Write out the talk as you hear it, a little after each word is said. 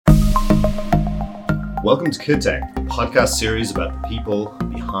Welcome to Kid Tech, a podcast series about the people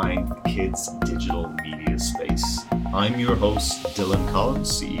behind the kids' digital media space. I'm your host, Dylan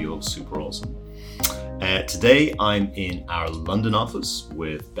Collins, CEO of Super Awesome. Today, I'm in our London office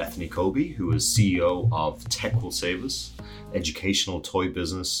with Bethany Kobe, who is CEO of Tech Will Save Us, educational toy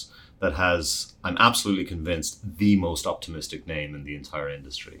business that has, I'm absolutely convinced, the most optimistic name in the entire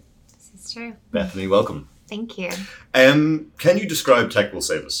industry. This is true. Bethany, welcome. Thank you. Can you describe Tech Will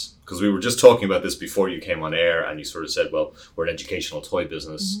Save Us? Because we were just talking about this before you came on air and you sort of said, well, we're an educational toy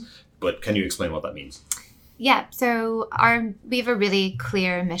business, but can you explain what that means? Yeah, so we have a really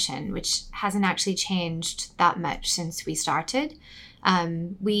clear mission, which hasn't actually changed that much since we started.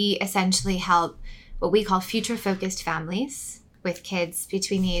 We essentially help what we call future-focused families with kids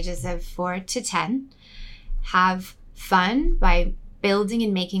between the ages of 4 to 10 have fun by building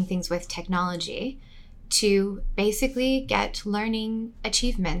and making things with technology to basically get learning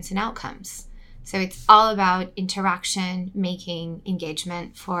achievements and outcomes. So it's all about interaction, making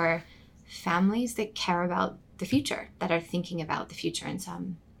engagement for families that care about the future, that are thinking about the future in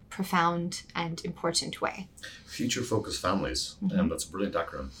some profound and important way. Future-focused families. That's a brilliant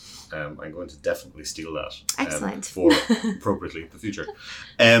acronym. I'm going to definitely steal that. Excellent. For appropriately the future.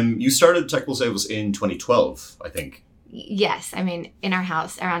 You started Tech Will Save Us in 2012, I think. Yes, I mean, in our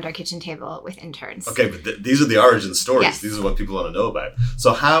house, around our kitchen table with interns. Okay, but these are the origin stories. Yes. These are what people want to know about.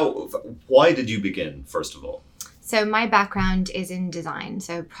 So why did you begin, first of all? So my background is in design,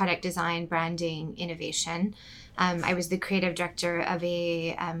 so product design, branding, innovation. I was the creative director of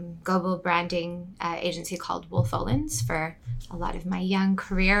a global branding agency called Wolf Olins for a lot of my young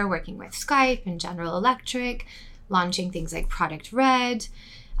career, working with Skype and General Electric, launching things like Product Red.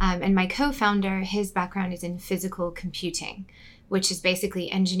 And my co-founder, his background is in physical computing, which is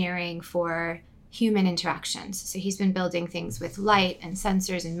basically engineering for human interactions. So he's been building things with light and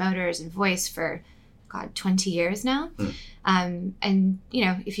sensors and motors and voice for, 20 years now. And,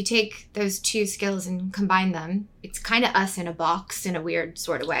 if you take those two skills and combine them, it's kind of us in a box in a weird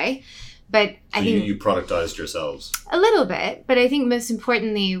sort of way. But I think you productized yourselves. A little bit, but I think most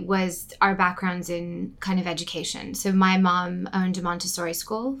importantly was our backgrounds in kind of education. So my mom owned a Montessori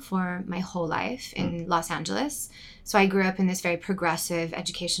school for my whole life in Los Angeles. So I grew up in this very progressive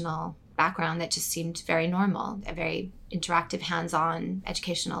educational background that just seemed very normal, a very interactive, hands-on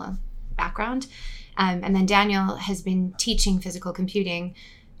educational background. And then Daniel has been teaching physical computing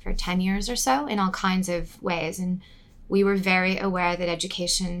for 10 years or so in all kinds of ways. And we were very aware that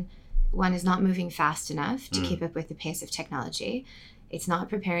education, one, is not moving fast enough to keep up with the pace of technology. It's not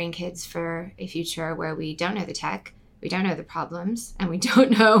preparing kids for a future where we don't know the tech, we don't know the problems, and we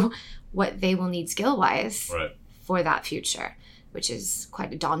don't know what they will need skill-wise for that future, which is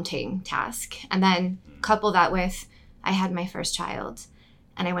quite a daunting task. And then couple that with, I had my first child,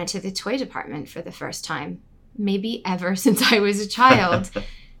 and I went to the toy department for the first time, maybe ever since I was a child.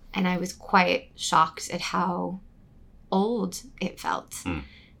 And I was quite shocked at how old it felt.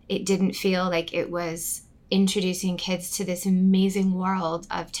 It didn't feel like it was introducing kids to this amazing world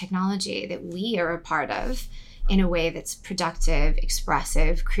of technology that we are a part of in a way that's productive,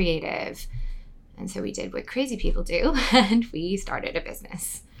 expressive, creative. And so we did what crazy people do, and we started a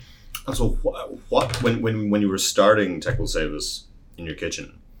business. And so when you were starting Tech Will Save Us in your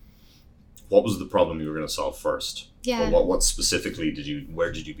kitchen, what was the problem you were going to solve first? Yeah. Or what specifically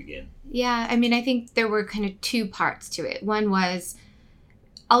where did you begin? Yeah, I mean, I think there were kind of two parts to it. One was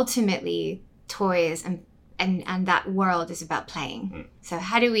ultimately toys and that world is about playing. So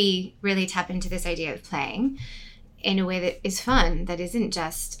how do we really tap into this idea of playing in a way that is fun, that isn't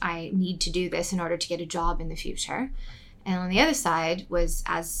just, I need to do this in order to get a job in the future? And on the other side was,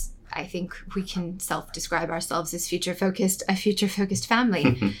 as I think we can self-describe ourselves as a future-focused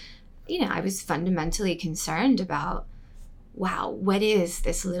family. I was fundamentally concerned about, wow, what is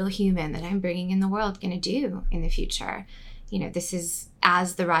this little human that I'm bringing in the world going to do in the future? This is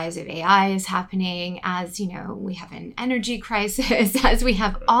as the rise of AI is happening, as, we have an energy crisis, as we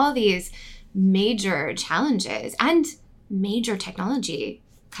have all these major challenges and major technology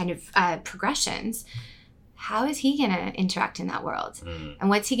kind of progressions. How is he going to interact in that world? And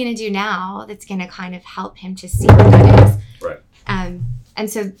what's he going to do now that's going to kind of help him to see what that is? Right. And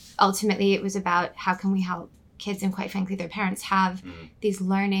so ultimately it was about how can we help kids and quite frankly their parents have these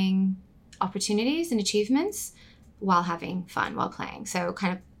learning opportunities and achievements while having fun, while playing. So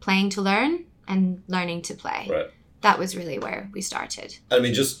kind of playing to learn and learning to play. Right. That was really where we started. I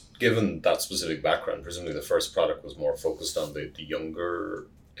mean, just given that specific background, presumably the first product was more focused on the younger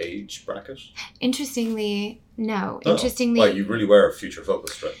age bracket? Interestingly, no. Well, you really were future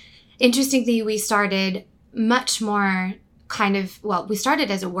focused, right? Interestingly, we started much more we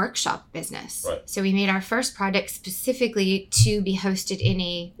started as a workshop business. Right. So we made our first product specifically to be hosted in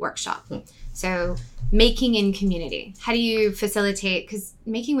a workshop. So making in community. How do you facilitate? Because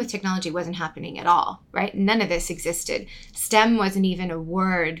making with technology wasn't happening at all, right? None of this existed. STEM wasn't even a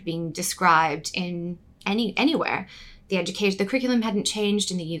word being described in anywhere. The curriculum hadn't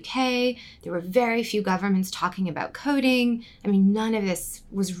changed in the UK. There were very few governments talking about coding. I mean, none of this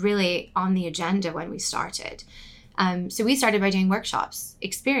was really on the agenda when we started. So we started by doing workshops,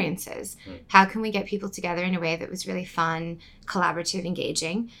 experiences. How can we get people together in a way that was really fun, collaborative,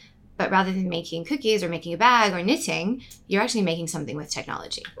 engaging? But rather than making cookies or making a bag or knitting, you're actually making something with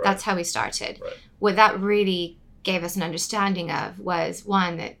technology. Right. That's how we started. Right. What that really gave us an understanding of was,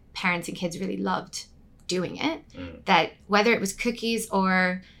 one, that parents and kids really loved doing it. That whether it was cookies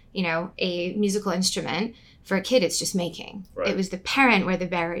or, a musical instrument, for a kid, it's just making. Right. It was the parent where the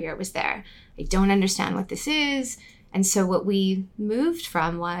barrier was there. I don't understand what this is. And so what we moved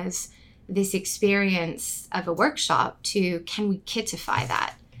from was this experience of a workshop to, can we kitify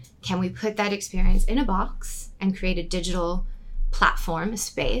that? Can we put that experience in a box and create a digital platform, a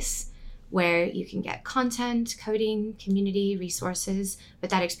space where you can get content, coding, community, resources, but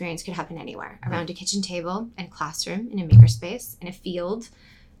that experience could happen anywhere, around a kitchen table, in a classroom, in a makerspace, in a field.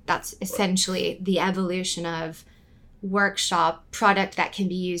 That's essentially the evolution of workshop product that can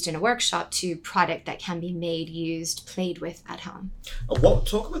be used in a workshop to product that can be made, used, played with at home.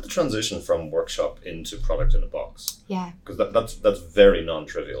 Talk about the transition from workshop into product in a box. Yeah. Because that's very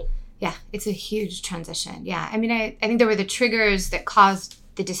non-trivial. Yeah, it's a huge transition. Yeah, I mean, I think there were the triggers that caused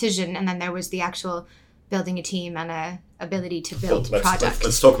the decision, and then there was the actual building a team and a ability to build product.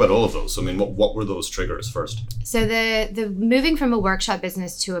 Let's talk about all of those. I mean, what were those triggers first? So the moving from a workshop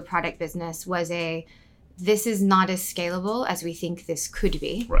business to a product business was this is not as scalable as we think this could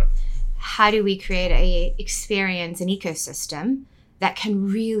be. Right. How do we create a experience, an ecosystem that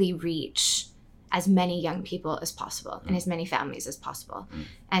can really reach as many young people as possible and as many families as possible?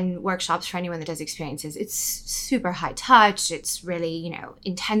 And workshops, for anyone that does experiences, it's super high touch. It's really,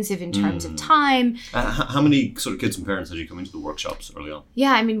 intensive in terms of time. How many sort of kids and parents had you come into the workshops early on?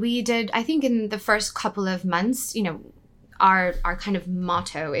 Yeah, I mean, we did, I think in the first couple of months, our kind of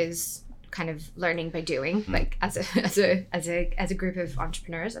motto is kind of learning by doing, like as a group of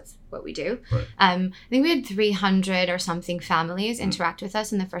entrepreneurs. That's what we do. Right. I think we had 300 or something families interact with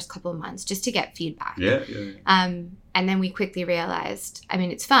us in the first couple of months just to get feedback. Yeah. And then we quickly realized, I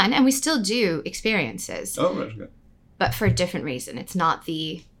mean, it's fun, and we still do experiences. Oh, right. Okay. But for a different reason. It's not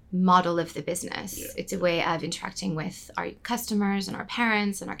the model of the business. Yeah. It's a way of interacting with our customers and our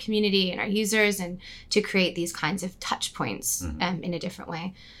parents and our community and our users, and to create these kinds of touch points in a different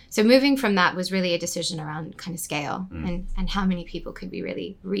way. So moving from that was really a decision around kind of scale and how many people could we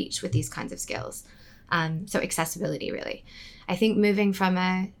really reach with these kinds of skills. So accessibility, really. I think moving from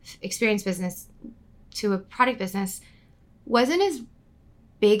a experience business to a product business wasn't as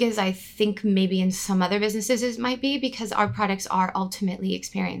big as I think maybe in some other businesses it might be, because our products are ultimately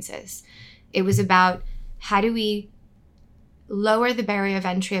experiences. It was about, how do we lower the barrier of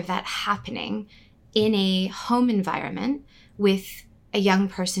entry of that happening in a home environment with a young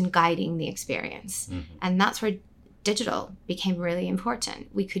person guiding the experience. And that's where digital became really important.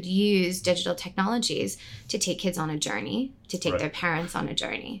 We could use digital technologies to take kids on a journey, to take their parents on a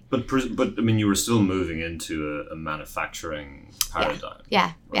journey. But I mean, you were still moving into a manufacturing paradigm.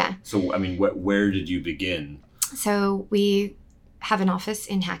 Yeah. So, I mean, where did you begin? So we have an office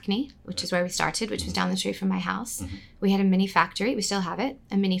in Hackney, which is where we started, which was down the street from my house. We had a mini factory. We still have it,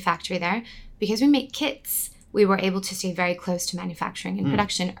 a mini factory there. Because we make kits, we were able to stay very close to manufacturing and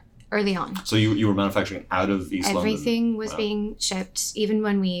production early on. So you were manufacturing out of East London? Everything was being shipped. Even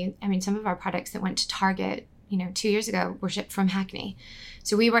when some of our products that went to Target, 2 years ago were shipped from Hackney.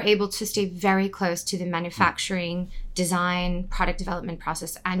 So we were able to stay very close to the manufacturing, design, product development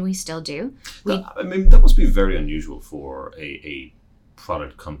process, and we still do. That must be very unusual for a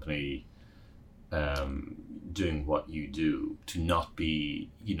product company doing what you do, to not be,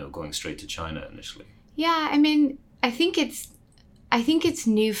 going straight to China initially. Yeah, I mean, I think it's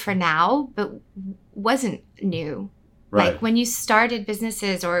new for now, but wasn't new. Right. Like when you started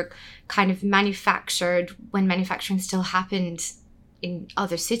businesses or kind of manufactured, when manufacturing still happened in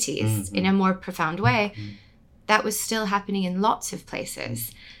other cities in a more profound way, that was still happening in lots of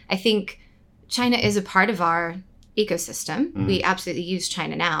places. I think China is a part of our ecosystem. We absolutely use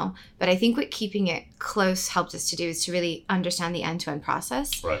China now, but I think what keeping it close helped us to do is to really understand the end-to-end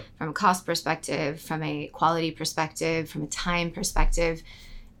process from a cost perspective, from a quality perspective, from a time perspective.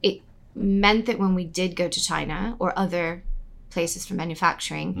 It meant that when we did go to China or other places for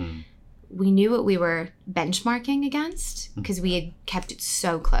manufacturing, we knew what we were benchmarking against because we had kept it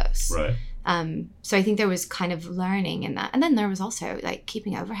so close. Right. So I think there was kind of learning in that. And then there was also like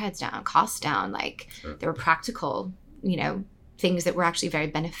keeping overheads down, costs down. Like there were practical, things that were actually very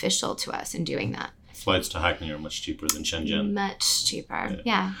beneficial to us in doing that. Flights to Hackney are much cheaper than Shenzhen. Much cheaper,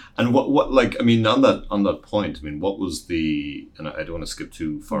 yeah. And what like, I mean, on that point, I mean, what was and I don't want to skip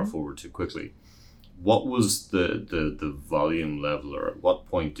too far forward too quickly. What was the volume level, or at what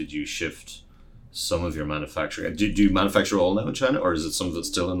point did you shift some of your manufacturing? Do you manufacture all now in China, or is it some that's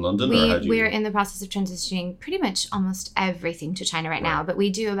still in London? We're in the process of transitioning pretty much almost everything to China right now, but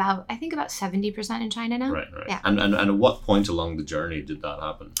we do about 70% in China now. Right. Yeah. And at what point along the journey did that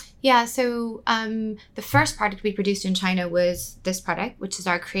happen? Yeah, so the first product we produced in China was this product, which is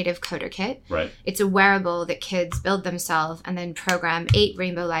our Creative Coder Kit. Right. It's a wearable that kids build themselves and then program 8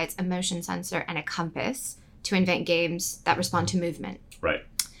 rainbow lights, a motion sensor, and a compass to invent games that respond to movement. Right.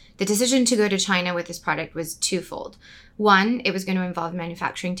 The decision to go to China with this product was twofold. One, it was going to involve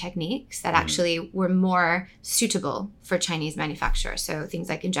manufacturing techniques that actually were more suitable for Chinese manufacturers. So things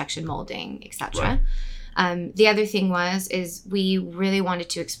like injection molding, etc. Right. The other thing is we really wanted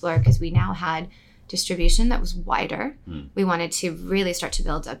to explore, because we now had distribution that was wider. We wanted to really start to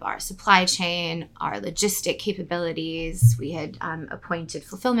build up our supply chain, our logistic capabilities. We had appointed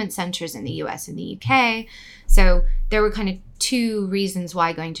fulfillment centers in the US and the UK. So there were kind of 2 reasons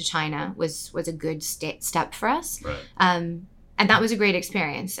why going to China was a good step for us. Right. And that was a great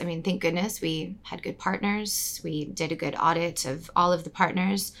experience. I mean, thank goodness we had good partners. We did a good audit of all of the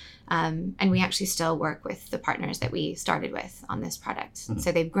partners. And we actually still work with the partners that we started with on this product.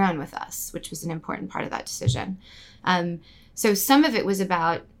 So they've grown with us, which was an important part of that decision. So some of it was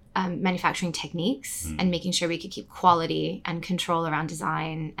about manufacturing techniques and making sure we could keep quality and control around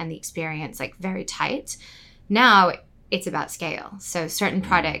design and the experience like very tight. Now it's about scale. So certain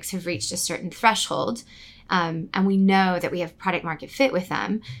products have reached a certain threshold, and we know that we have product market fit with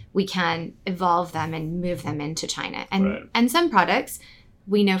them. We can evolve them and move them into China. And some products,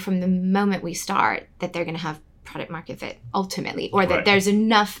 we know from the moment we start that they're going to have product market fit ultimately, or that there's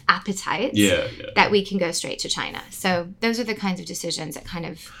enough appetite that we can go straight to China. So those are the kinds of decisions that kind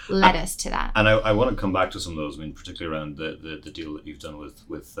of led us to that. And I want to come back to some of those. I mean, particularly around the deal that you've done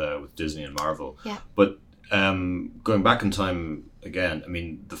with Disney and Marvel. Yeah. But going back in time again, I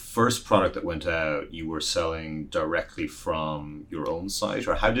mean, the first product that went out, you were selling directly from your own site,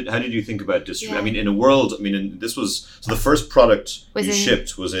 or how did you think about distribution? I mean, in a world, this was, so the first product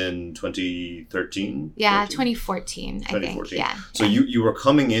shipped was in 2013? Yeah, 2014, I think. Yeah. So you were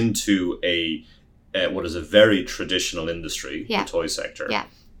coming into what is a very traditional industry, the toy sector. Yeah.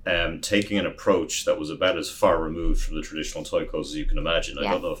 Taking an approach that was about as far removed from the traditional toy clothes as you can imagine. I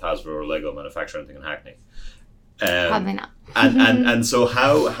don't know if Hasbro or Lego manufacture anything in Hackney. Probably not. and so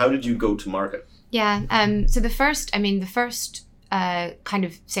how did you go to market? Yeah. So the first kind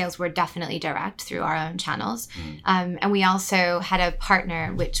of sales were definitely direct through our own channels. And we also had a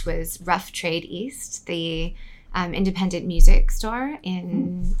partner, which was Rough Trade East, the independent music store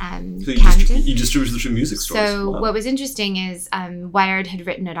in so Camden. You distributed through music stores. So what was interesting is Wired had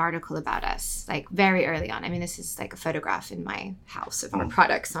written an article about us like very early on. I mean, this is like a photograph in my house of our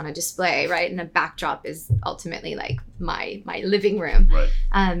products on a display, right? And the backdrop is ultimately like my living room. Right.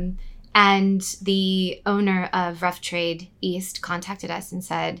 And the owner of Rough Trade East contacted us and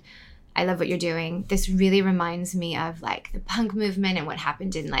said, I love what you're doing. This really reminds me of like the punk movement and what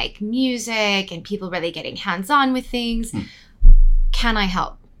happened in like music and people really getting hands-on with things. Can I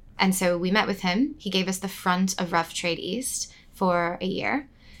help? And so we met with him. He gave us the front of Rough Trade East for a year.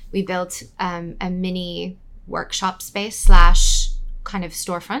 We built a mini workshop space / kind of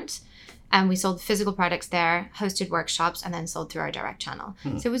storefront. And we sold physical products there, hosted workshops, and then sold through our direct channel.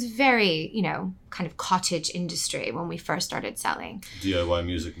 So it was very, kind of cottage industry when we first started selling. DIY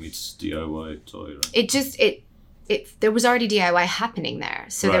music meets DIY toy, right? There was already DIY happening there.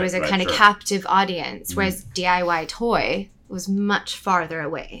 So there was a kind of captive audience, whereas DIY toy was much farther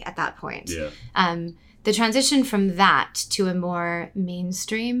away at that point. Yeah. The transition from that to a more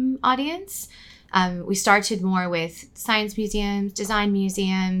mainstream audience, we started more with science museums, design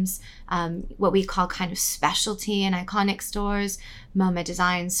museums, what we call kind of specialty and iconic stores, MoMA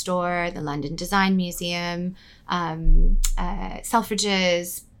Design Store, the London Design Museum,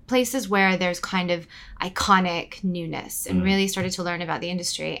 Selfridges, places where there's kind of iconic newness, and really started to learn about the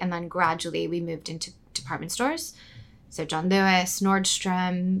industry. And then gradually we moved into department stores. So John Lewis,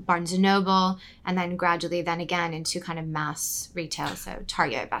 Nordstrom, Barnes & Noble, and then gradually then again into kind of mass retail, so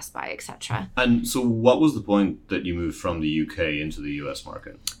Target, Best Buy, etc. And so what was the point that you moved from the UK into the US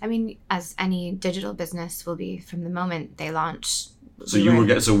market? I mean, as any digital business will be, from the moment they launch, So you were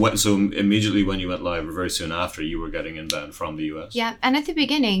getting so immediately when you went live, or very soon after, you were getting inbound from the US. Yeah, and at the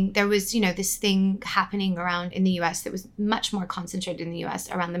beginning there was this thing happening around in the US that was much more concentrated in the US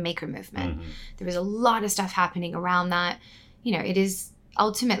around the maker movement. Mm-hmm. There was a lot of stuff happening around that. It is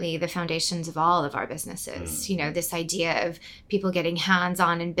ultimately the foundations of all of our businesses. This idea of people getting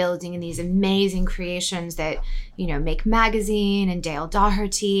hands-on and building in these amazing creations that make Magazine and Dale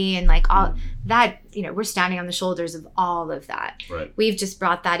Doherty and like all that. We're standing on the shoulders of all of that. Right. We've just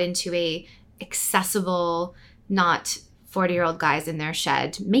brought that into a accessible, not 40-year-old guys in their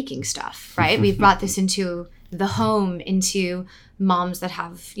shed making stuff, right? We've brought this into the home, into moms that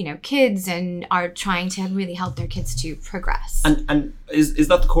have kids and are trying to really help their kids to progress. And is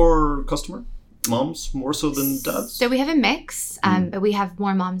that the core customer? Moms more so than dads? So we have a mix, but we have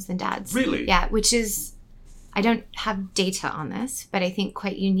more moms than dads. Really? Yeah, which is, I don't have data on this, but I think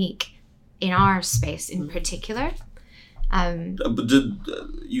quite unique in our space in particular. But did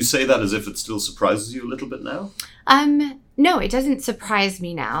you say that as if it still surprises you a little bit now? No, it doesn't surprise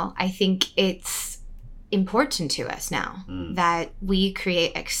me now. I think it's important to us now that we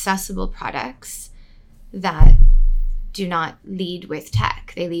create accessible products that do not lead with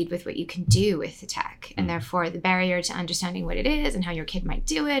tech. They lead with what you can do with the tech. And therefore the barrier to understanding what it is and how your kid might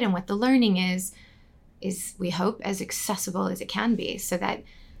do it and what the learning is we hope as accessible as it can be, so that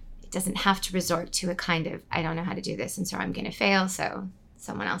it doesn't have to resort to a kind of, I don't know how to do this and so I'm going to fail, so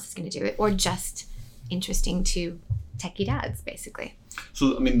someone else is going to do it, or just interesting to techie dads, basically.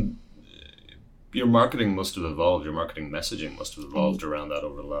 So, your marketing must have evolved. Your marketing messaging must have evolved around that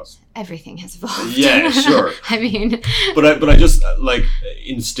over the last... Everything has evolved. Yeah, sure. But I just, like,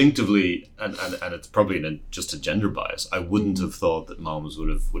 instinctively, and it's probably just a gender bias, I wouldn't have thought that moms would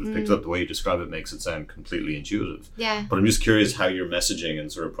have picked it up. The way you describe it makes it sound completely intuitive. Yeah. But I'm just curious how your messaging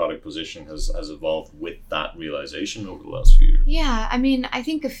and sort of product positioning has evolved with that realization over the last few years. Yeah, I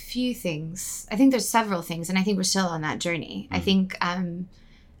think a few things. I think there's several things, and I think we're still on that journey. I think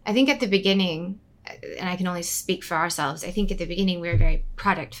at the beginning, and I can only speak for ourselves, I think at the beginning we were a very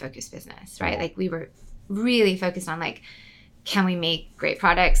product-focused business, right? Like we were really focused on like, can we make great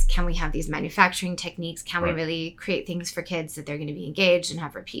products? Can we have these manufacturing techniques? Can we really create things for kids that they're going to be engaged and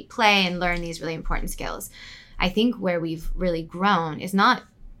have repeat play and learn these really important skills? I think where we've really grown is not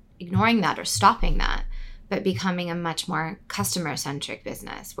ignoring that or stopping that, but becoming a much more customer-centric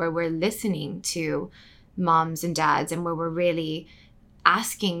business where we're listening to moms and dads and where we're really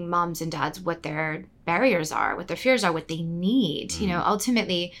asking moms and dads what their barriers are, what their fears are, what they need.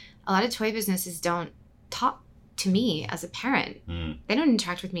 Ultimately, a lot of toy businesses don't talk to me as a parent. They don't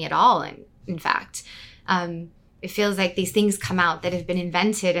interact with me at all. And in fact, it feels like these things come out that have been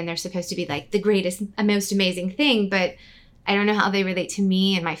invented and they're supposed to be like the greatest, most amazing thing, but I don't know how they relate to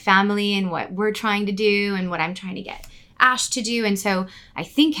me and my family and what we're trying to do and what I'm trying to get Ash to do. And so I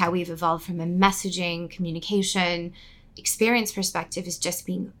think how we've evolved from a messaging, communication, experience perspective is just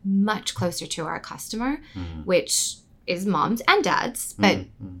being much closer to our customer, which is moms and dads, but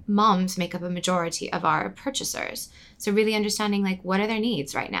moms make up a majority of our purchasers. So really understanding like, what are their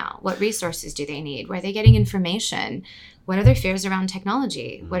needs right now? What resources do they need? Where are they getting information? What are their fears around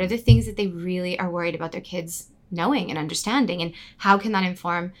technology? What are the things that they really are worried about their kids knowing and understanding? And how can that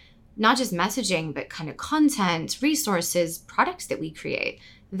inform not just messaging, but kind of content, resources, products that we create?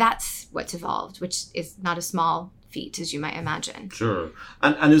 That's what's evolved, which is not a small feat, as you might imagine. Sure.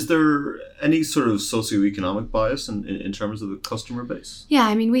 And is there any sort of socioeconomic bias in terms of the customer base?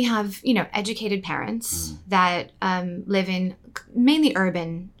 Yeah, we have, educated parents that live in mainly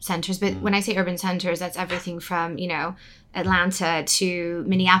urban centers. But when I say urban centers, that's everything from, Atlanta to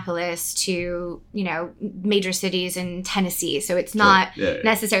Minneapolis to, major cities in Tennessee. So it's not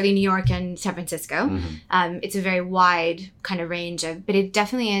necessarily New York and San Francisco. It's a very wide kind of range but it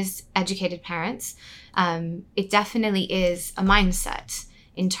definitely is educated parents. It definitely is a mindset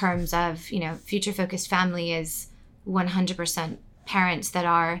in terms of, future-focused family is 100% parents that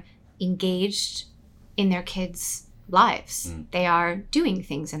are engaged in their kids' lives. They are doing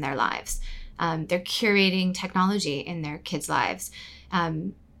things in their lives. They're curating technology in their kids' lives.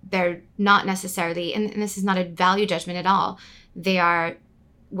 They're not necessarily, and this is not a value judgment at all, they are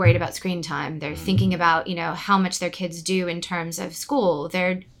worried about screen time. They're thinking about, how much their kids do in terms of school.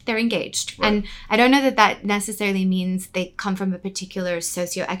 They're engaged. Right. And I don't know that necessarily means they come from a particular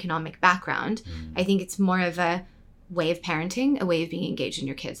socioeconomic background. I think it's more of a way of parenting, a way of being engaged in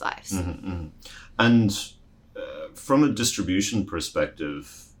your kids' lives. And from a distribution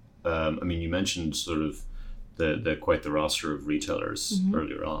perspective, you mentioned sort of the quite the roster of retailers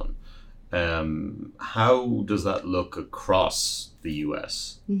earlier on. How does that look across the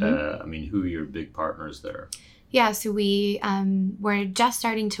US? Who are your big partners there? Yeah, so we're just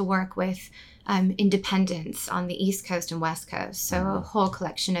starting to work with independents on the East Coast and West Coast. So a whole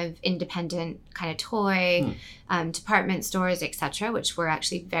collection of independent kind of toy, department stores, etc., which we're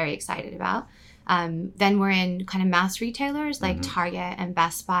actually very excited about. Then we're in kind of mass retailers like Target and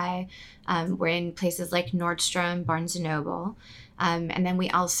Best Buy. We're in places like Nordstrom, Barnes & Noble. And then we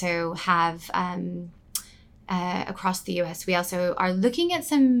also have, across the US, we also are looking at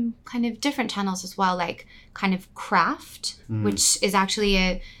some kind of different channels as well, like kind of craft, which is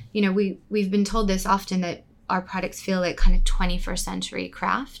actually we've been told this often, that our products feel like kind of 21st century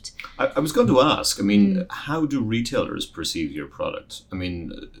craft. I was going to ask, I mean, how do retailers perceive your product? I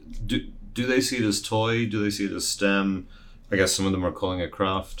mean, do they see it as toy? Do they see it as STEM? I guess some of them are calling it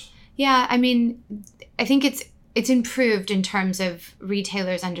craft. Yeah, I mean, I think it's improved in terms of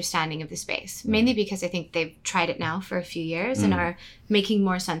retailers' understanding of the space, mainly because I think they've tried it now for a few years and are making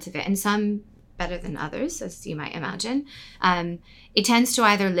more sense of it, and some better than others, as you might imagine. It tends to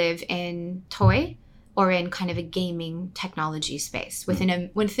either live in toy or in kind of a gaming technology space within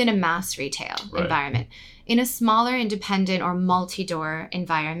a mass retail environment. In a smaller independent or multi-door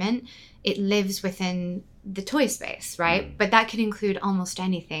environment, it lives within the toy space, right? But that could include almost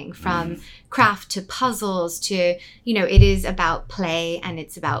anything from craft to puzzles to, it is about play and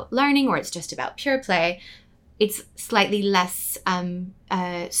it's about learning, or it's just about pure play. It's slightly less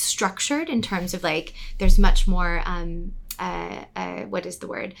structured in terms of like, there's much more, what is the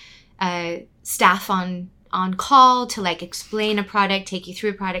word? Staff on call to like explain a product, take you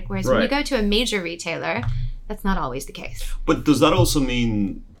through a product. Whereas when you go to a major retailer, that's not always the case. But does that also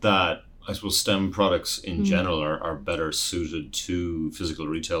mean that, I suppose, STEM products in general are better suited to physical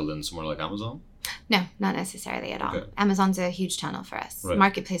retail than somewhere like Amazon? No, not necessarily at all. Okay. Amazon's a huge channel for us. Right.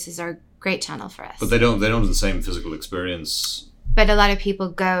 Marketplaces are a great channel for us. But they don't have the same physical experience. But a lot of people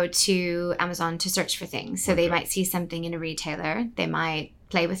go to Amazon to search for things. So they might see something in a retailer, they might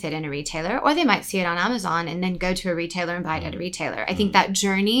play with it in a retailer, or they might see it on Amazon and then go to a retailer and buy it at a retailer. I think that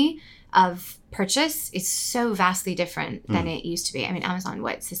journey of purchase is so vastly different than it used to be. I mean, Amazon,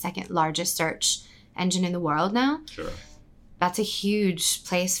 it's the second largest search engine in the world now? Sure. That's a huge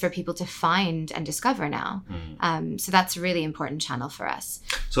place for people to find and discover now. So that's a really important channel for us.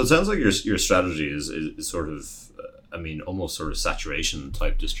 So it sounds like your strategy is sort of, almost sort of saturation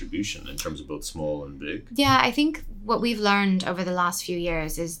type distribution in terms of both small and big. Yeah, I think what we've learned over the last few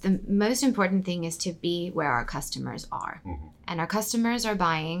years is the most important thing is to be where our customers are. And our customers are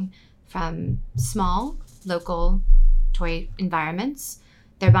buying from small, local toy environments.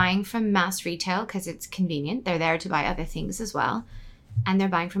 They're buying from mass retail because it's convenient. They're there to buy other things as well. And they're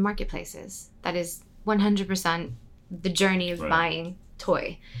buying from marketplaces. That is 100% the journey of buying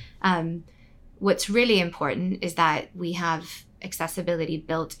toy. What's really important is that we have accessibility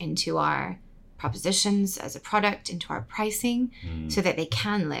built into our propositions as a product, into our pricing, so that they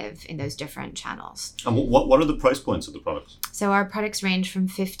can live in those different channels. And what are the price points of the products? So our products range from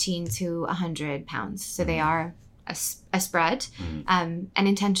 £15 to £100. So they are a spread, and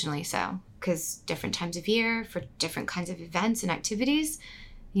intentionally so, because different times of year for different kinds of events and activities,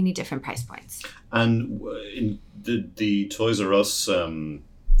 you need different price points. And the Toys R Us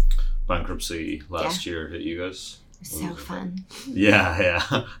bankruptcy last year hit you guys? So fun. Yeah.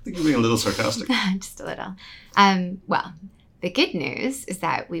 I think you're being a little sarcastic. Just a little. Well, the good news is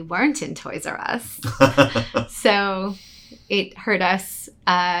that we weren't in Toys R Us. So it hurt us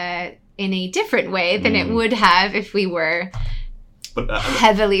in a different way than it would have if we were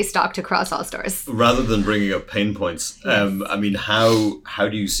heavily stocked across all stores. Rather than bringing up pain points, how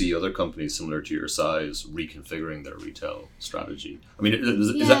do you see other companies similar to your size reconfiguring their retail strategy? I mean,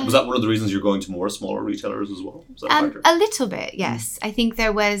 was that one of the reasons you're going to more smaller retailers as well? Is that a factor? A little bit, yes. I think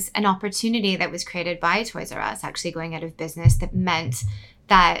there was an opportunity that was created by Toys R Us actually going out of business that meant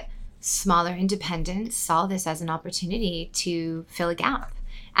that smaller independents saw this as an opportunity to fill a gap.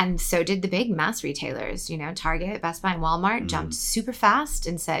 And so did the big mass retailers, Target, Best Buy, and Walmart jumped super fast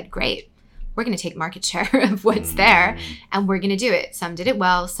and said, great, we're going to take market share of what's there and we're going to do it. Some did it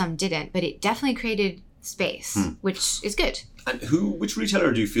well, some didn't, but it definitely created space, which is good. And which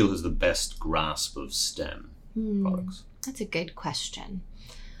retailer do you feel has the best grasp of STEM products? That's a good question.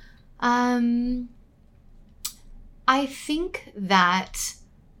 I think that,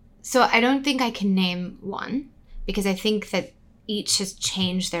 so I don't think I can name one, because I think that each has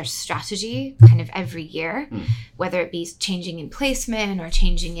changed their strategy kind of every year, whether it be changing in placement or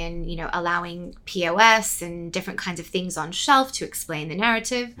changing in, allowing POS and different kinds of things on shelf to explain the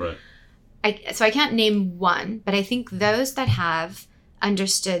narrative. Right. So I can't name one, but I think those that have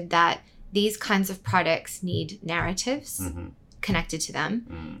understood that these kinds of products need narratives connected to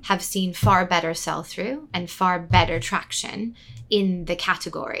them have seen far better sell-through and far better traction in the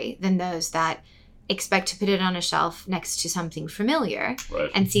category than those that expect to put it on a shelf next to something familiar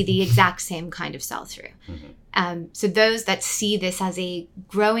and see the exact same kind of sell-through. So those that see this as a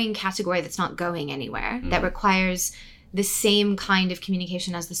growing category that's not going anywhere, that requires the same kind of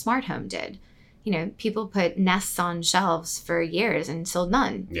communication as the smart home did. You know, people put Nests on shelves for years and sold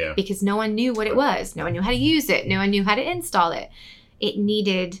none because no one knew what it was. No one knew how to use it. No one knew how to install it. It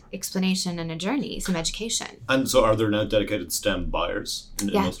needed explanation and a journey, some education. And so are there now dedicated STEM buyers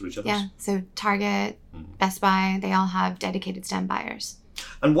in most retailers? Yeah, so Target, Best Buy, they all have dedicated STEM buyers.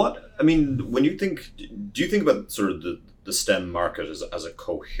 And when you think, do you think about sort of the STEM market as a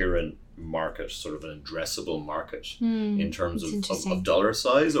coherent market, sort of an addressable market in terms of dollar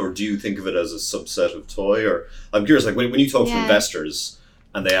size, or do you think of it as a subset of toy? Or I'm curious, like when you talk to investors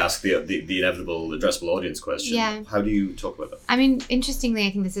and they ask the inevitable addressable audience question, how do you talk about that? I mean, interestingly, I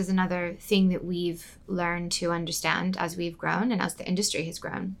think this is another thing that we've learned to understand as we've grown and as the industry has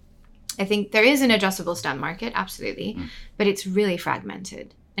grown. I think there is an addressable STEM market, absolutely, but it's really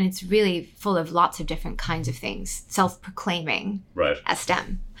fragmented and it's really full of lots of different kinds of things, self-proclaiming as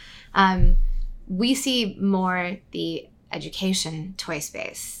STEM. We see more the education toy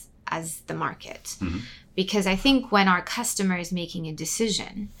space as the market. Because I think when our customer is making a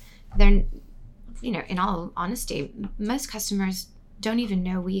decision, they're, you know, in all honesty, most customers don't even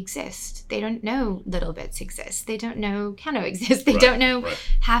know we exist. They don't know Little Bits exist. They don't know Kano exists. They don't know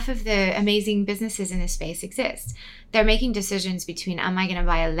half of the amazing businesses in this space exist. They're making decisions between, am I going to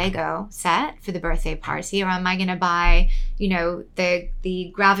buy a Lego set for the birthday party, or am I going to buy, you know, the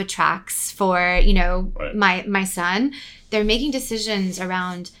Gravitrax for, you know, my son? They're making decisions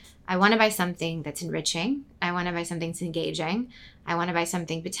around, I want to buy something that's enriching. I want to buy something that's engaging. I want to buy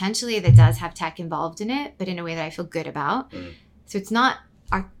something potentially that does have tech involved in it, but in a way that I feel good about. So it's not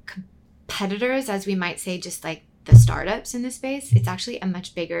our competitors, as we might say, just like the startups in this space. It's actually a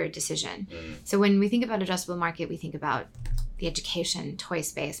much bigger decision. So when we think about addressable market, we think about the education toy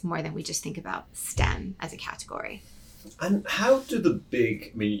space more than we just think about STEM as a category. And how do the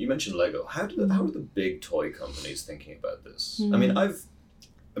big, I mean, you mentioned Lego. How are the big toy companies thinking about this? I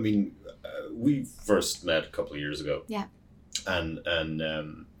mean, we first met a couple of years ago. Yeah. And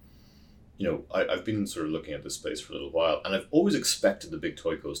you know, I've been sort of looking at this space for a little while, and I've always expected the big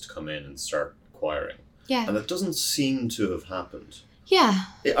toy cos to come in and start acquiring. Yeah. And that doesn't seem to have happened. Yeah.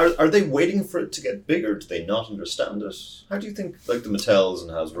 Are they waiting for it to get bigger? Do they not understand it? How do you think, like the Mattels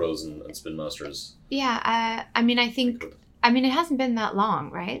and Hasbros and Spin Masters? Yeah. I mean, it hasn't been that long,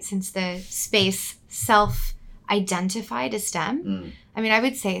 right? Since the space self-identified as STEM. I mean, I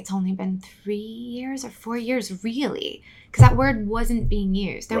would say it's only been 3 years or 4 years, really, because that word wasn't being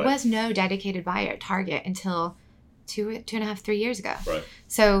used. There was no dedicated buyer at Target until 2.5, 3 years ago.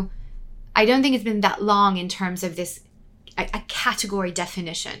 So I don't think it's been that long in terms of this a category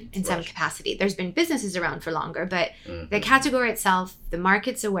definition in some capacity. There's been businesses around for longer, but the category itself, the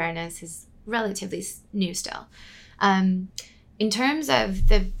market's awareness is relatively new still. In terms of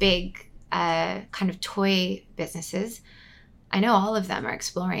the big kind of toy businesses, I know all of them are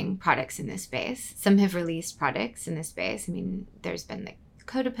exploring products in this space. Some have released products in this space. I mean, there's been like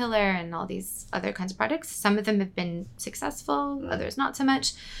Cotapillar and all these other kinds of products. Some of them have been successful, others not so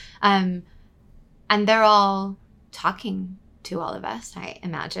much. And they're all talking to all of us, I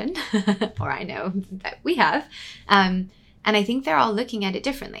imagine, or I know that we have. And I think they're all looking at it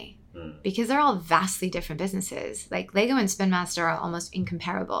differently because they're all vastly different businesses. Like Lego and Spin Master are almost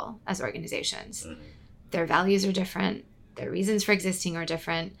incomparable as organizations. Their values are different. Their reasons for existing are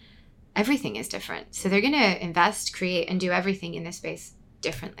different. Everything is different. So they're going to invest, create, and do everything in this space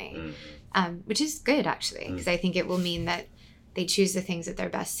differently, which is good, actually, because I think it will mean that they choose the things that they're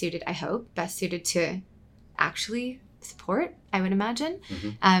best suited, I hope, best suited to actually support, I would imagine.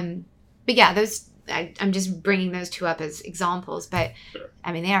 But yeah, those I'm just bringing those two up as examples, but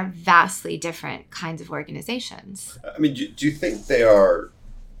I mean, they are vastly different kinds of organizations. I mean, do you think they are,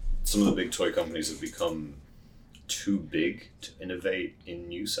 some of the big toy companies have become too big to innovate in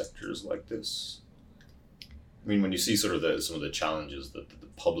new sectors like this? I mean, when you see sort of some of the challenges that the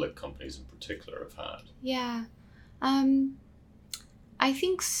public companies in particular have had. Yeah. I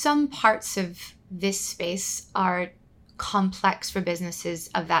think some parts of this space are complex for businesses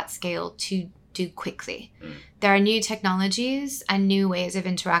of that scale to do quickly. There are new technologies and new ways of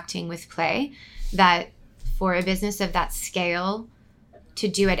interacting with play that for a business of that scale to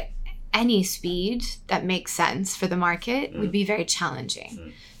do at any speed that makes sense for the market would be very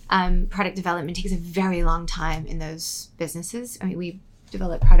challenging. Product development takes a very long time in those businesses. I mean, we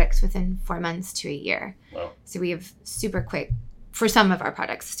develop products within 4 months to a year. Wow. So we have super quick for some of our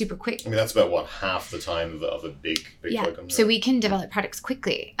products, super quick. I mean, that's about half the time of a big toy company. So we can develop products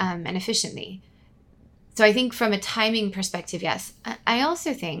quickly and efficiently. So I think from a timing perspective, yes. I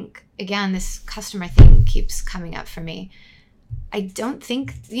also think, again, this customer thing keeps coming up for me. I don't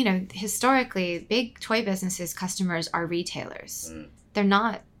think, historically, big toy businesses, customers are retailers. They're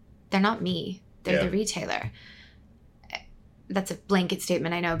not me. They're the retailer. That's a blanket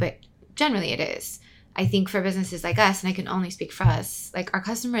statement, I know, but generally it is. I think for businesses like us, and I can only speak for us, like our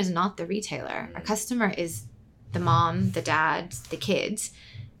customer is not the retailer. Our customer is the mom, the dad, the kids,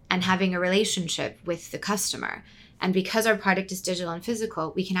 and having a relationship with the customer. And because our product is digital and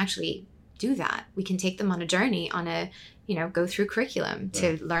physical, we can actually do that. We can take them on a journey, go through curriculum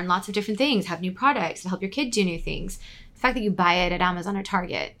to learn lots of different things, have new products, and help your kid do new things. The fact that you buy it at Amazon or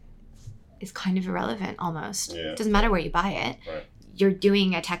Target is kind of irrelevant almost. Yeah. It doesn't matter where you buy it. Right. You're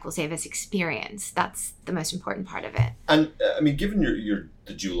doing a Tech Will Save Us experience. That's the most important part of it. And I mean, given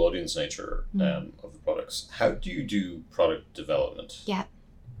the dual audience nature of the products, how do you do product development? Yeah.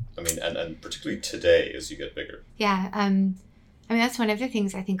 I mean, and particularly today as you get bigger. Yeah. I mean, that's one of the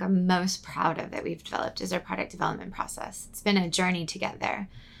things I think I'm most proud of that we've developed is our product development process. It's been a journey to get there.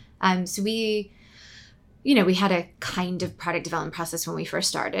 So we had a kind of product development process when we first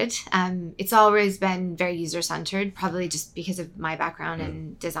started. It's always been very user-centered, probably just because of my background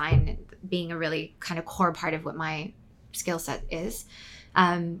in design being a really kind of core part of what my skill set is.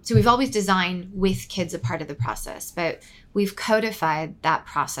 So we've always designed with kids a part of the process, but we've codified that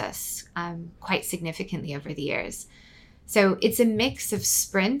process quite significantly over the years. So it's a mix of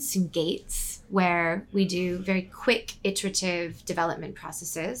sprints and gates where we do very quick iterative development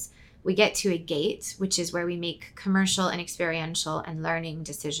processes. We get to a gate, which is where we make commercial and experiential and learning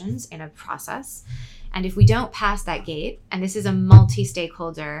decisions in a process. And if we don't pass that gate, and this is a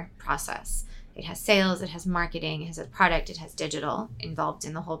multi-stakeholder process, it has sales, it has marketing, it has a product, it has digital involved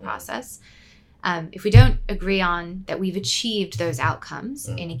in the whole process. If we don't agree on that we've achieved those outcomes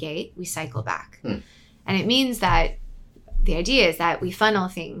in a gate, we cycle back. And it means that the idea is that we funnel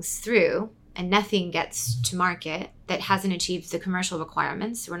things through and nothing gets to market that hasn't achieved the commercial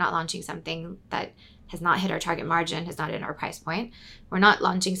requirements. We're not launching something that has not hit our target margin, has not hit our price point. We're not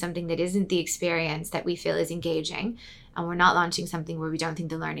launching something that isn't the experience that we feel is engaging. And we're not launching something where we don't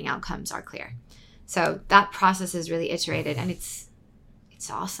think the learning outcomes are clear. So that process is really iterated and it's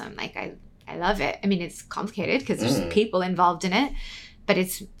awesome. Like I love it. I mean, it's complicated because there's people involved in it, but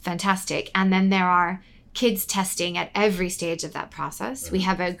it's fantastic. And then there are kids testing at every stage of that process. We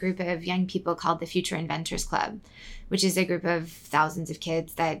have a group of young people called the Future Inventors Club, which is a group of thousands of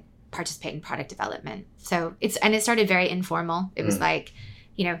kids that participate in product development. So it started very informal. It was like,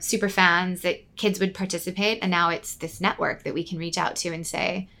 super fans that kids would participate. And now it's this network that we can reach out to and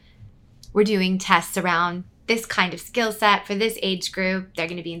say, we're doing tests around this kind of skill set for this age group. They're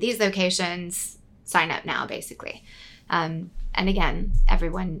going to be in these locations. Sign up now, basically. And again,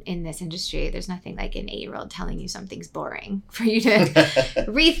 everyone in this industry, there's nothing like an 8-year-old telling you something's boring for you to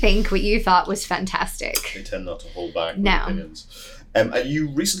rethink what you thought was fantastic. They tend not to hold back with opinions. You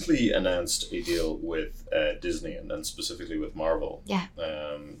recently announced a deal with Disney and specifically with Marvel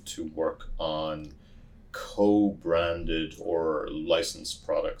to work on co-branded or licensed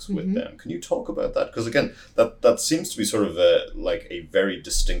products with them. Can you talk about that? Because again, that seems to be sort of a very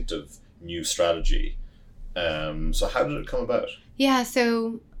distinctive new strategy. So how did it come about? Yeah,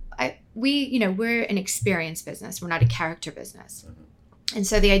 so we're an experience business. We're not a character business. And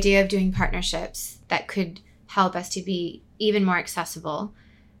so the idea of doing partnerships that could help us to be even more accessible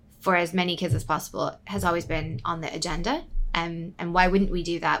for as many kids as possible has always been on the agenda. And why wouldn't we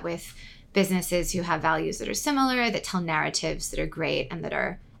do that with businesses who have values that are similar, that tell narratives that are great and that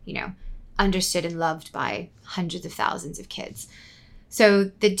are, understood and loved by hundreds of thousands of kids? So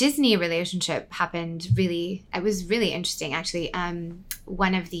the Disney relationship it was really interesting, actually.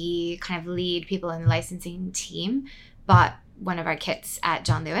 One of the kind of lead people in the licensing team bought one of our kits at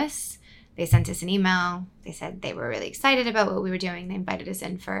John Lewis. They sent us an email. They said they were really excited about what we were doing. They invited us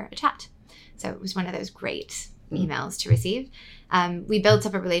in for a chat. So it was one of those great emails to receive. We built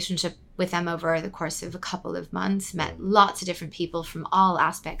up a relationship with them over the course of a couple of months, met lots of different people from all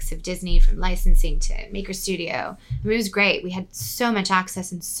aspects of Disney, from licensing to Maker Studio. I mean, it was great. We had so much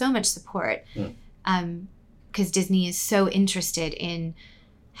access and so much support because Disney is so interested in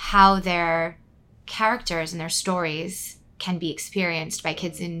how their characters and their stories can be experienced by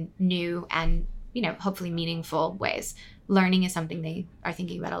kids in new and, hopefully meaningful ways. Learning is something they are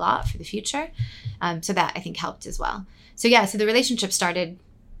thinking about a lot for the future. So that I think helped as well. So the relationship started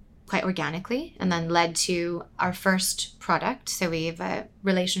quite organically and then led to our first product. So we have a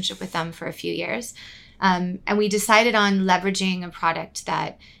relationship with them for a few years. And we decided on leveraging a product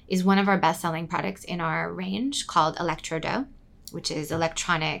that is one of our best-selling products in our range called Electro-Dough, which is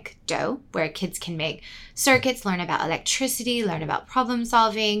electronic dough, where kids can make circuits, learn about electricity, learn about problem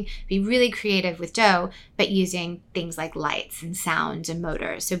solving, be really creative with dough, but using things like lights and sound and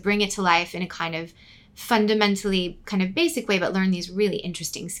motors. So bring it to life in a kind of fundamentally kind of basic way, but learn these really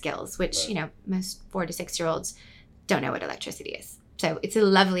interesting skills, which, you know, most 4 to 6 year olds don't know what electricity is. So it's a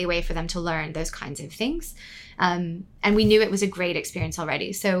lovely way for them to learn those kinds of things. And we knew it was a great experience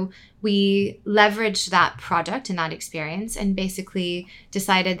already. So we leveraged that product and that experience and basically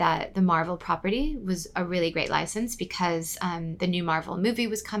decided that the Marvel property was a really great license because the new Marvel movie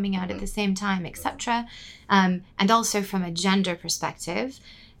was coming out at the same time, etc. And also from a gender perspective,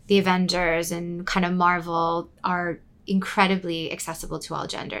 the Avengers and kind of Marvel are incredibly accessible to all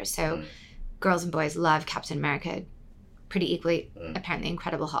genders. So girls and boys love Captain America pretty equally. Apparently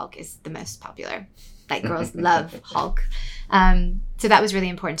Incredible Hulk is the most popular. Like girls love Hulk. So that was really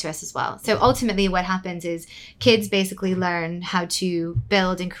important to us as well. So ultimately what happens is kids basically learn how to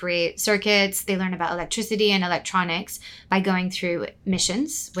build and create circuits. They learn about electricity and electronics by going through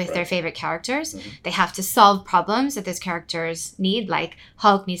missions with their favorite characters. They have to solve problems that those characters need. Like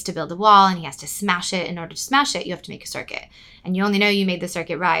Hulk needs to build a wall and he has to smash it. In order to smash it, you have to make a circuit. And you only know you made the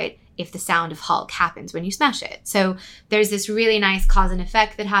circuit right if the sound of Hulk happens when you smash it. So there's this really nice cause and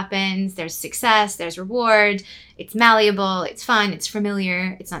effect that happens. There's success, there's reward. It's malleable, it's fun, it's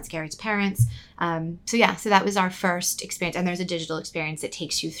familiar, it's not scary to parents. So that was our first experience. And there's a digital experience that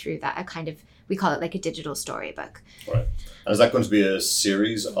takes you through that, a kind of, we call it like a digital storybook. Right. And is that going to be a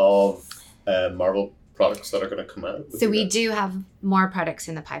series of Marvel products that are going to come out? So we do have more products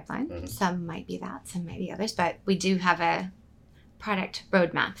in the pipeline. Some might be that, some might be others, but we do have a product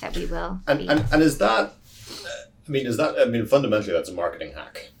roadmap that we will and is that fundamentally that's a marketing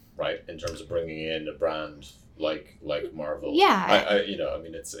hack, right, in terms of bringing in a brand like Marvel.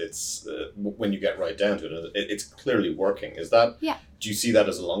 It's when you get right down to it, it's clearly working. Is that, do you see that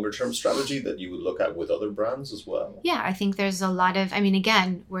as a longer term strategy that you would look at with other brands as well? I think there's a lot of,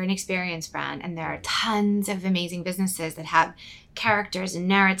 again, we're an experience brand and there are tons of amazing businesses that have characters and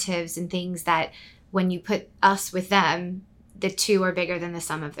narratives and things that when you put us with them, the two are bigger than the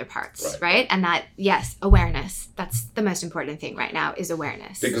sum of their parts, right? And that, yes, awareness. That's the most important thing right now is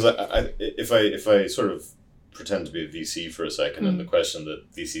awareness. Because if I sort of pretend to be a VC for a second, and the question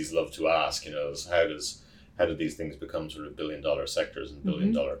that VCs love to ask, is how do these things become sort of $1 billion sectors and $1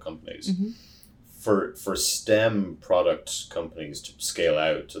 billion companies? For STEM product companies to scale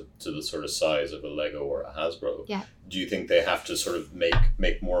out to the sort of size of a Lego or a Hasbro, do you think they have to sort of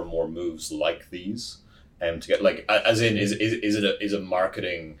make more and more moves like these? To get is a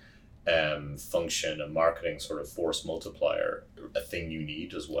marketing function, a marketing sort of force multiplier, a thing you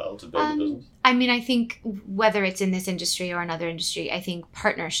need as well to build a business? I think whether it's in this industry or another industry, I think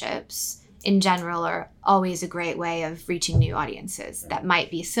partnerships in general are always a great way of reaching new audiences that might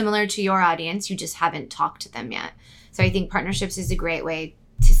be similar to your audience. You just haven't talked to them yet. So I think partnerships is a great way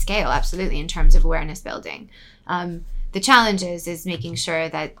to scale, absolutely, in terms of awareness building. The challenge is making sure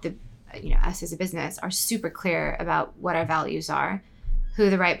that us as a business are super clear about what our values are, who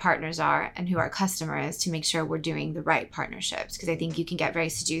the right partners are, and who our customer is to make sure we're doing the right partnerships. Because I think you can get very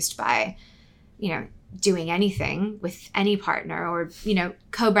seduced by, doing anything with any partner or,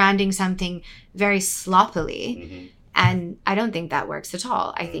 co-branding something very sloppily. And I don't think that works at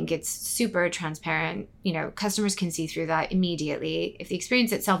all. I think it's super transparent. Customers can see through that immediately. If the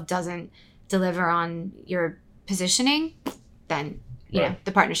experience itself doesn't deliver on your positioning, then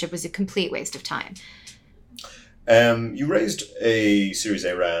the partnership was a complete waste of time. You raised a Series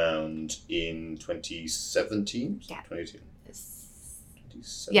A round in 2017? Yeah. 2018?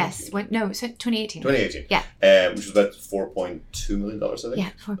 Yes. 2018. 2018. Yeah. Which was about $4.2 million, I think.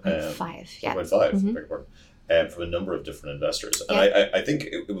 Yeah, 4.5. Yeah. 4.5, beg your pardon. From a number of different investors. And I think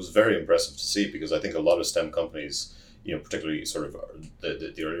it was very impressive to see, because I think a lot of STEM companies, particularly sort of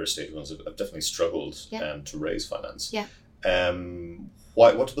the earlier stage ones, have definitely struggled to raise finance. Yeah.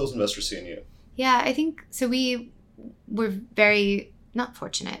 What do those investors see in you? Yeah, I think so. We were very not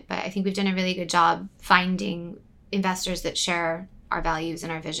fortunate, but I think we've done a really good job finding investors that share our values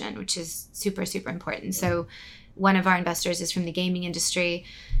and our vision, which is super, super important. So one of our investors is from the gaming industry.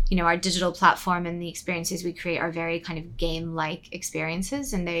 Our digital platform and the experiences we create are very kind of game-like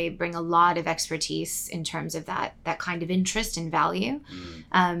experiences, and they bring a lot of expertise in terms of that kind of interest and value.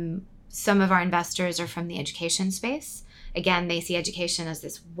 Some of our investors are from the education space. Again, they see education as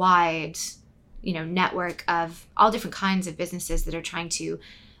this wide, network of all different kinds of businesses that are trying to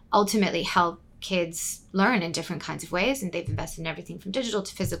ultimately help kids learn in different kinds of ways, and they've invested in everything from digital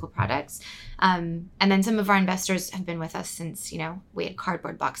to physical products. And then some of our investors have been with us since, we had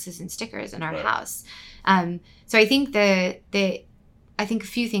cardboard boxes and stickers in our house. So I think I think a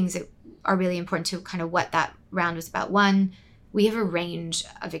few things that are really important to kind of what that round was about. One, we have a range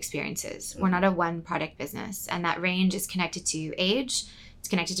of experiences. We're not a one product business, and that range is connected to age, it's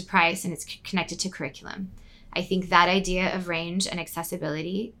connected to price, and it's connected to curriculum. I think that idea of range and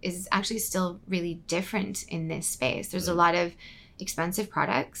accessibility is actually still really different in this space. There's a lot of expensive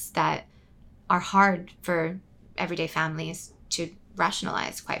products that are hard for everyday families to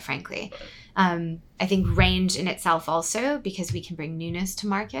rationalize, quite frankly. I think range in itself also, because we can bring newness to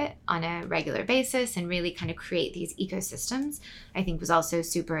market on a regular basis and really kind of create these ecosystems, I think was also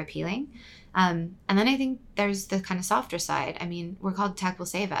super appealing. And then I think there's the kind of softer side. I mean, we're called Tech Will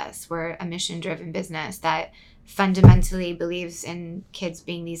Save Us. We're a mission-driven business that fundamentally believes in kids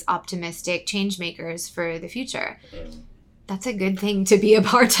being these optimistic change makers for the future. That's a good thing to be a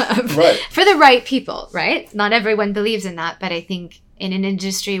part of, right, for the right people, right? Not everyone believes in that, but I think in an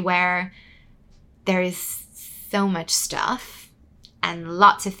industry where there is so much stuff and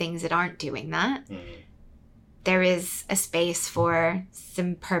lots of things that aren't doing that, there is a space for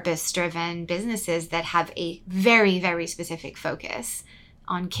some purpose-driven businesses that have a very, very specific focus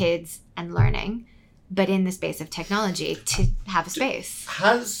on kids and learning, but in the space of technology to have a space.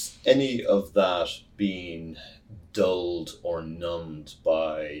 Has any of that been dulled or numbed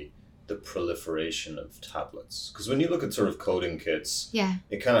by the proliferation of tablets? Because when you look at sort of coding kits,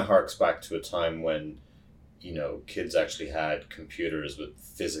 it kind of harks back to a time when, kids actually had computers with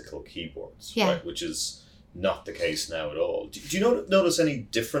physical keyboards, right? Which is not the case now at all. Do you notice any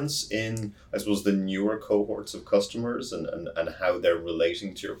difference in, I suppose, the newer cohorts of customers and how they're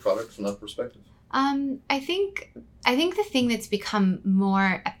relating to your product from that perspective? I think the thing that's become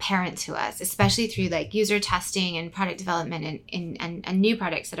more apparent to us, especially through like user testing and product development and new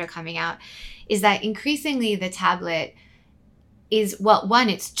products that are coming out, is that increasingly the tablet is, well, one,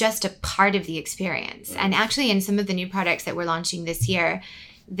 it's just a part of the experience. And actually in some of the new products that we're launching this year,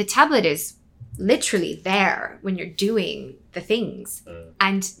 the tablet is literally there when you're doing the things.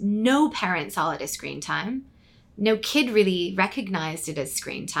 And no parent saw it as screen time. No kid really recognized it as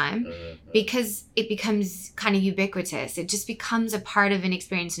screen time because it becomes kind of ubiquitous. It just becomes a part of an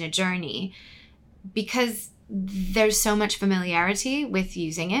experience and a journey because there's so much familiarity with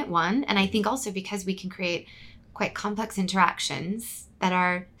using it, one. And I think also because we can create quite complex interactions that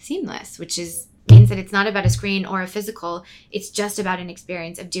are seamless, which means that it's not about a screen or a physical. It's just about an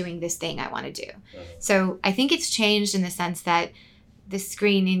experience of doing this thing I want to do. So I think it's changed in the sense that the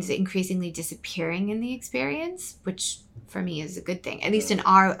screen is increasingly disappearing in the experience, which for me is a good thing, at least in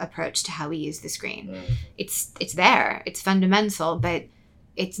our approach to how we use the screen. It's there, it's fundamental, but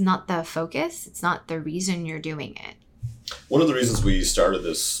it's not the focus. It's not the reason you're doing it. One of the reasons we started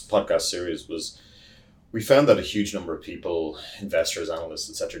this podcast series was we found that a huge number of people, investors, analysts,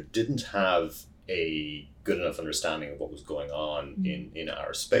 etc., didn't have a good enough understanding of what was going on in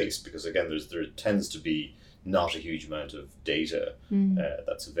our space, because again, there tends to be not a huge amount of data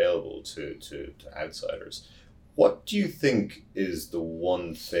that's available to outsiders. What do you think is the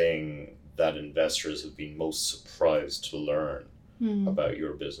one thing that investors have been most surprised to learn about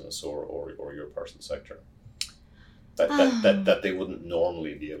your business or your part of the sector that they wouldn't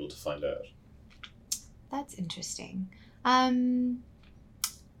normally be able to find out? That's interesting.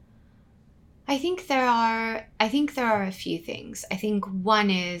 I think there are a few things. I think one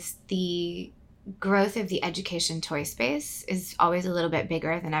is the growth of the education toy space is always a little bit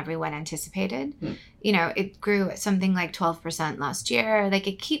bigger than everyone anticipated. It grew at something like 12% last year. Like,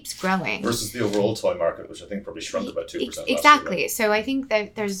 it keeps growing. Versus the overall toy market, which I think probably shrunk about 2% last year. Exactly. Right? So I think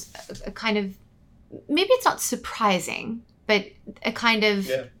that there's a kind of, maybe it's not surprising, but a kind of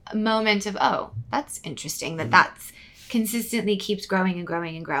moment of, oh, that's interesting that that's consistently keeps growing and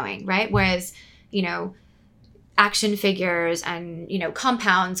growing and growing, right? Whereas, action figures and,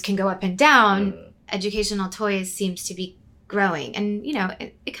 compounds can go up and down. Educational toys seems to be growing. And,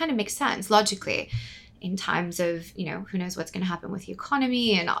 it kind of makes sense logically in times of, who knows what's going to happen with the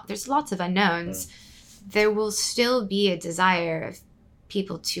economy and there's lots of unknowns. There will still be a desire of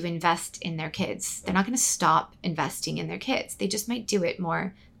people to invest in their kids. They're not going to stop investing in their kids. They just might do it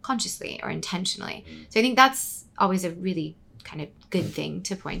more consciously or intentionally. So I think that's always a really kind of good thing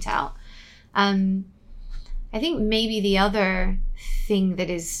to point out. I think maybe the other thing that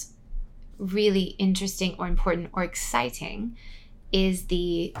is really interesting or important or exciting is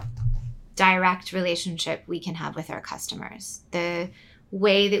the direct relationship we can have with our customers. The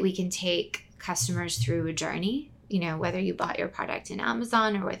way that we can take customers through a journey, whether you bought your product in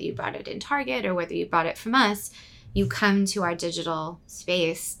Amazon or whether you bought it in Target or whether you bought it from us, you come to our digital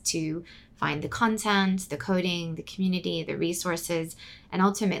space to find the content, the coding, the community, the resources, and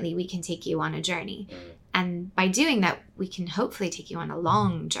ultimately we can take you on a journey. And by doing that, we can hopefully take you on a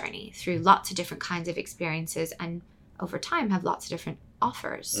long journey through lots of different kinds of experiences and over time have lots of different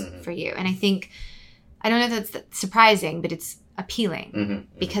offers for you. And I think, I don't know if that's surprising, but it's appealing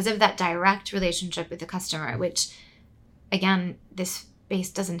because of that direct relationship with the customer, which again, this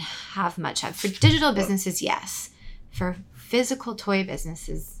space doesn't have much of. For digital businesses, yes. For physical toy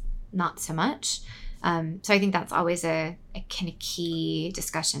businesses, not so much. So I think that's always a kind of key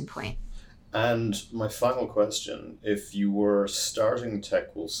discussion point. And my final question, if you were starting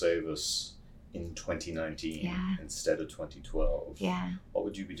Tech Will Save Us in 2019 instead of 2012, what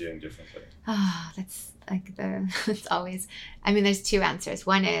would you be doing differently? Oh, that's like it's always, I mean, there's two answers.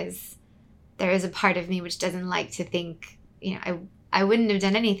 One is there is a part of me which doesn't like to think, I wouldn't have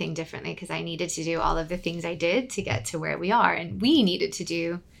done anything differently because I needed to do all of the things I did to get to where we are. And we needed to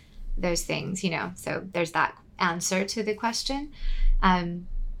do those things, so there's that answer to the question.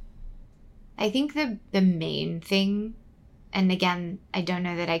 I think the main thing, and again, I don't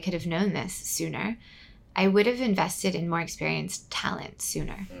know that I could have known this sooner, I would have invested in more experienced talent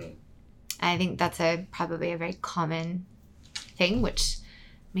sooner. I think that's probably a very common thing, which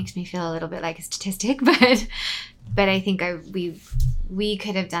makes me feel a little bit like a statistic, but I think we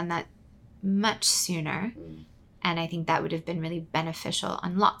could have done that much sooner. And I think that would have been really beneficial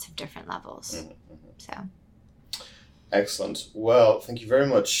on lots of different levels. So. Excellent. Well, thank you very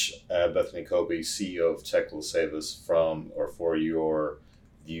much, Bethany Kobe, CEO of Tech Will Save Us, for your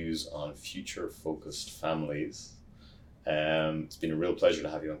views on future-focused families. It's been a real pleasure to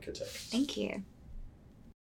have you on KidTech. Thank you.